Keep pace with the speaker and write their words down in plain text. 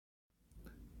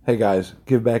Hey guys,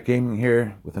 Give Back Gaming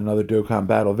here with another Dokkan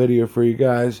Battle video for you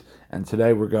guys. And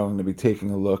today we're going to be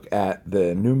taking a look at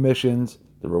the new missions,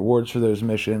 the rewards for those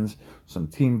missions, some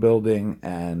team building,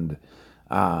 and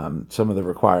some of the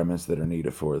requirements that are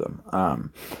needed for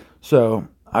them. So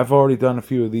I've already done a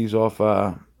few of these off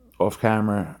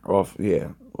camera,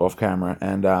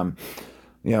 and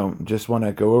just want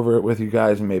to go over it with you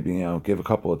guys and maybe give a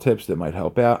couple of tips that might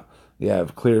help out. You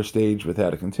have clear stage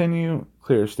without a continue,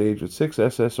 clear stage with 6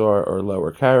 SSR or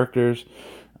lower characters,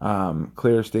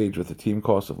 clear stage with a team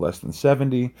cost of less than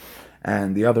 70,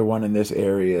 and the other one in this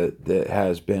area that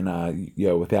has been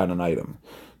without an item.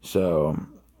 So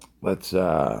let's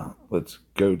go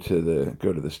to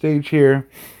the stage here.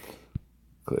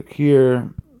 Click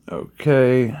here.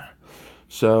 Okay.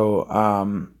 So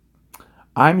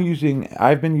I've been using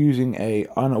an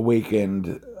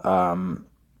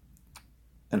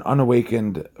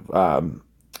unawakened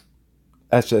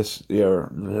SS or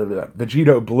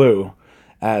Vegito Blue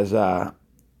as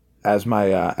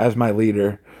my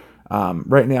leader.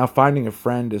 Right now, finding a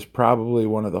friend is probably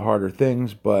one of the harder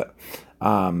things, but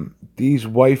these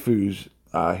waifus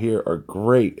here are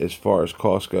great as far as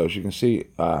cost goes. You can see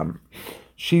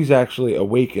she's actually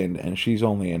awakened and she's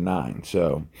only a 9,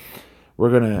 so we're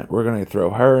gonna throw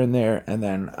her in there, and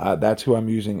then that's who I'm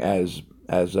using as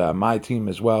my team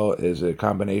as well, is a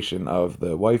combination of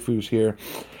the waifus here.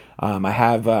 I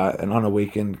have an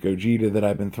unawakened Gogeta that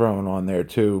I've been throwing on there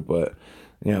too, but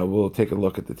we'll take a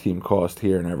look at the team cost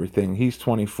here and everything. He's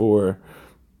 24.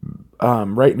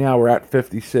 Right now we're at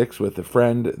 56 with a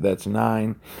friend that's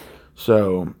 9.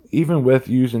 So even with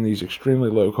using these extremely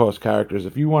low cost characters,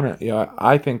 if you want to,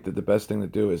 I think that the best thing to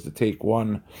do is to take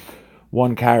one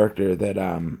character that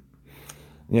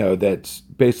that's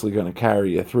basically going to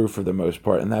carry you through for the most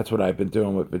part, and that's what I've been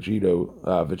doing with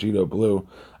Vegito Blue.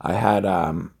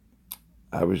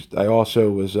 I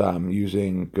also was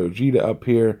using Gogeta up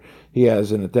here. He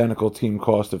has an identical team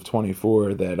cost of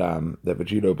 24 that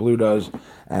Vegito Blue does,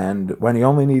 and when you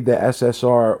only need the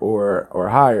SSR or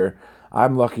higher,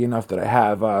 I'm lucky enough that I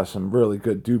have some really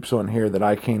good dupes on here that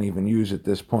I can't even use at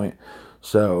this point.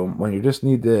 So when you just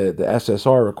need the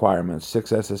SSR requirements,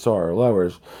 6 SSR or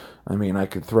lowers, I mean, I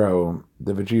could throw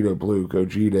the Vegito Blue,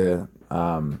 Gogeta,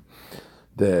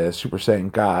 the Super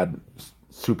Saiyan God,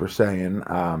 Super Saiyan,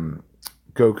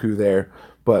 Goku there.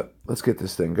 But let's get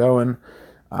this thing going.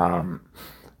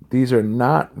 These are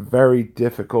not very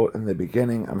difficult in the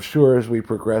beginning. I'm sure as we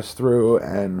progress through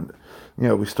and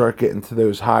we start getting to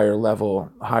those higher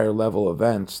level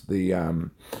events, the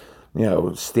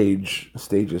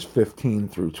stages 15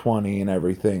 through 20 and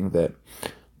everything, that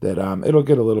it'll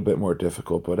get a little bit more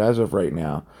difficult. But as of right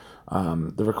now,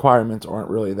 the requirements aren't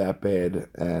really that bad,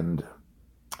 and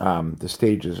the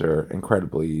stages are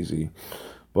incredibly easy.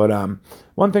 But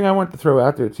one thing I want to throw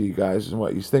out there to you guys and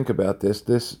what you think about this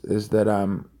is that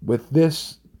with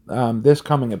this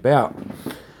coming about,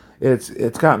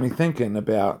 it's got me thinking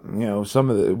about some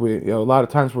of the a lot of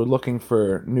times we're looking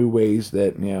for new ways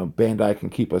that Bandai can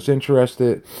keep us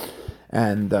interested,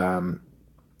 and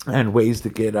ways to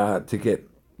get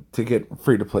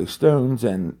free to play stones,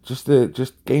 and just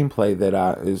gameplay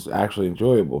that is actually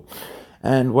enjoyable.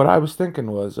 And what I was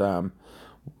thinking was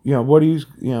what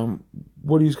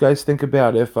do you guys think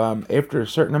about if after a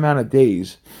certain amount of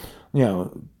days,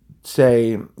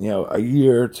 say a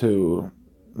year to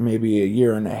maybe a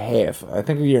year and a half. I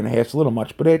think a year and a half is a little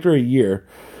much, but after a year,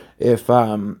 if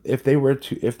they were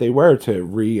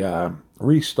to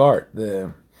restart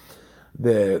the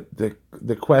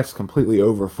quest completely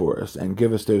over for us and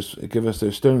give us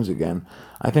those stones again,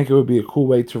 I think it would be a cool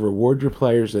way to reward your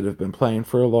players that have been playing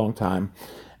for a long time,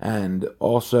 and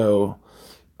also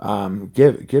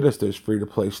get us those free to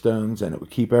play stones, and it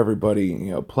would keep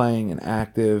everybody playing and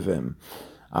active, and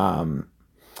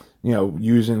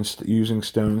using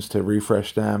stones to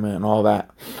refresh them and all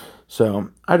that. So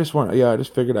I just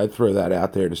figured I'd throw that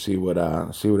out there to see what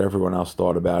everyone else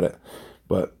thought about it.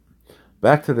 But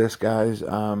back to this, guys.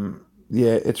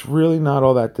 It's really not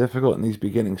all that difficult in these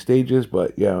beginning stages,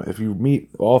 but if you meet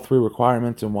all 3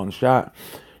 requirements in one shot,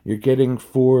 you're getting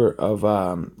 4 of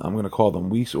I'm going to call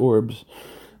them Whis orbs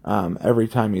every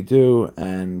time you do,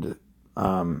 and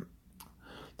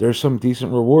there's some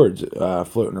decent rewards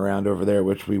floating around over there,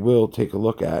 which we will take a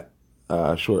look at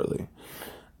shortly.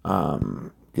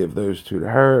 Give those 2 to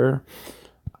her.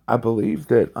 I believe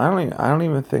that I don't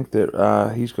even think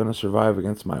that he's going to survive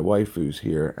against my waifus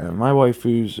here. And my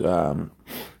waifus,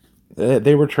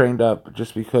 they were trained up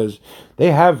just because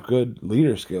they have good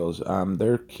leader skills.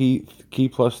 They're key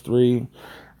 +3,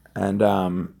 and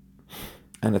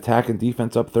and attack and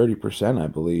defense up 30%, I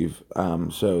believe.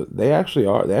 So they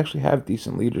actually have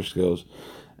decent leader skills.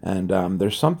 And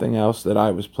there's something else that I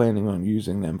was planning on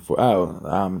using them for.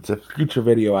 It's a future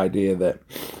video idea that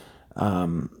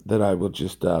I will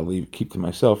just keep to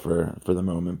myself for the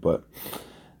moment. But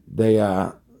they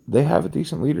have a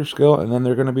decent leader skill, and then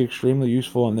they're going to be extremely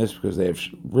useful in this because they have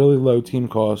really low team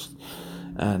cost,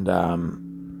 and I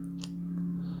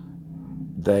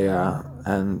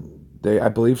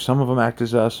believe some of them act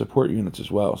as support units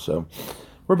as well. So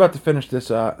we're about to finish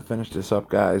this up,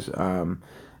 guys.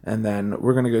 And then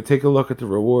we're gonna go take a look at the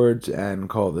rewards and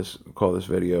call this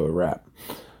video a wrap.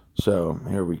 So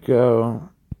here we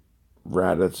go.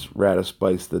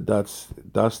 Ratispice the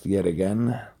dust yet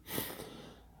again.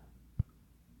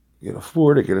 Get a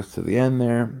 4 to get us to the end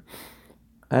there,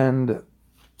 and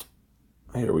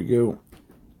here we go.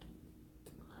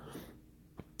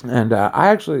 And I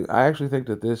actually think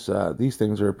that these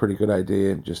things are a pretty good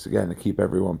idea, just again to keep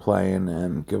everyone playing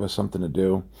and give us something to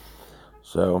do.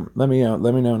 So let me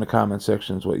know in the comment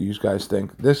sections what you guys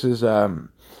think. This is on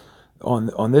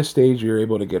this stage you're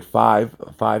able to get five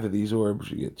of these orbs.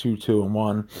 You get 2, 2, and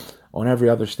 1. On every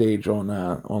other stage on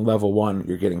level 1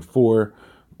 you're getting 4,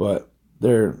 but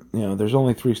there's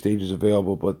only 3 stages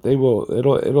available, but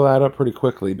it'll add up pretty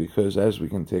quickly because as we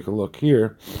can take a look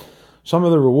here, some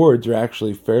of the rewards are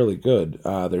actually fairly good.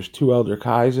 There's 2 Elder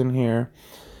Kais in here.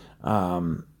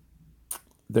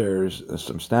 There's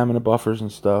some stamina buffers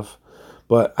and stuff.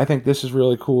 But I think this is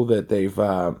really cool that they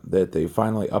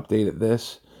finally updated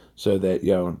this so that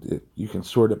you can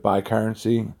sort it by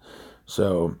currency.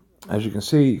 So as you can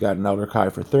see, you got an Elder Kai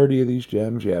for 30 of these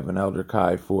gems. You have an Elder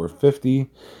Kai for 50,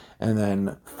 and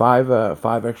then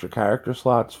 5 extra character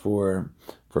slots for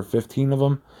 15 of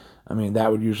them. I mean,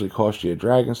 that would usually cost you a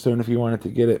Dragonstone if you wanted to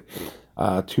get it.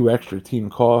 2 extra team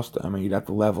cost. I mean, you'd have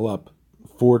to level up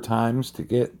 4 times to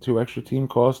get 2 extra team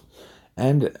cost,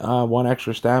 and 1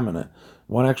 extra stamina.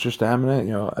 1 extra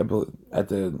stamina, I believe at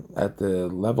the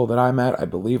level that I'm at, I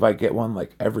believe I get one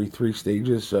like every 3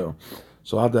 stages. So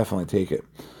I'll definitely take it.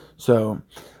 So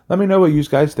let me know what you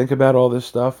guys think about all this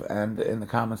stuff, and in the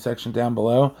comment section down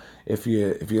below. If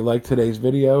you like today's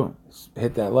video,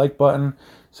 hit that like button,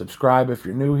 subscribe if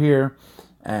you're new here,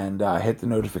 and hit the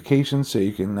notifications so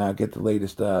you can get the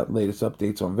latest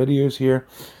updates on videos here.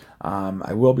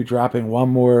 I will be dropping one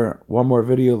more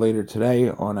video later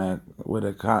today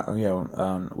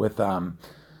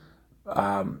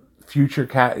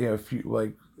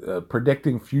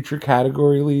predicting future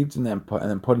category leads, and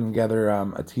then putting together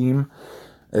a team.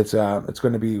 It's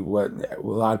going to be what a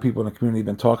lot of people in the community have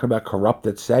been talking about,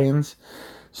 corrupted Saiyans.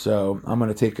 So I'm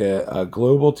going to take a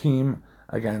global team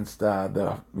against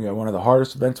one of the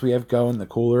hardest events we have going, the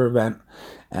cooler event,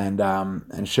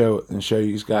 and show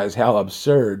you guys how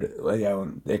absurd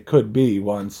it could be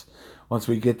once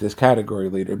we get this category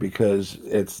leader, because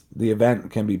the event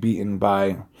can be beaten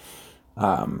by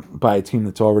a team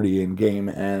that's already in game,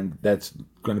 and that's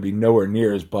going to be nowhere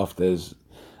near as buffed as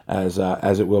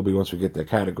it will be once we get the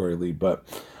category lead. But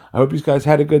I hope you guys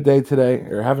had a good day today,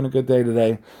 or having a good day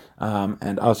today,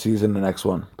 and I'll see you in the next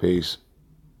one. Peace.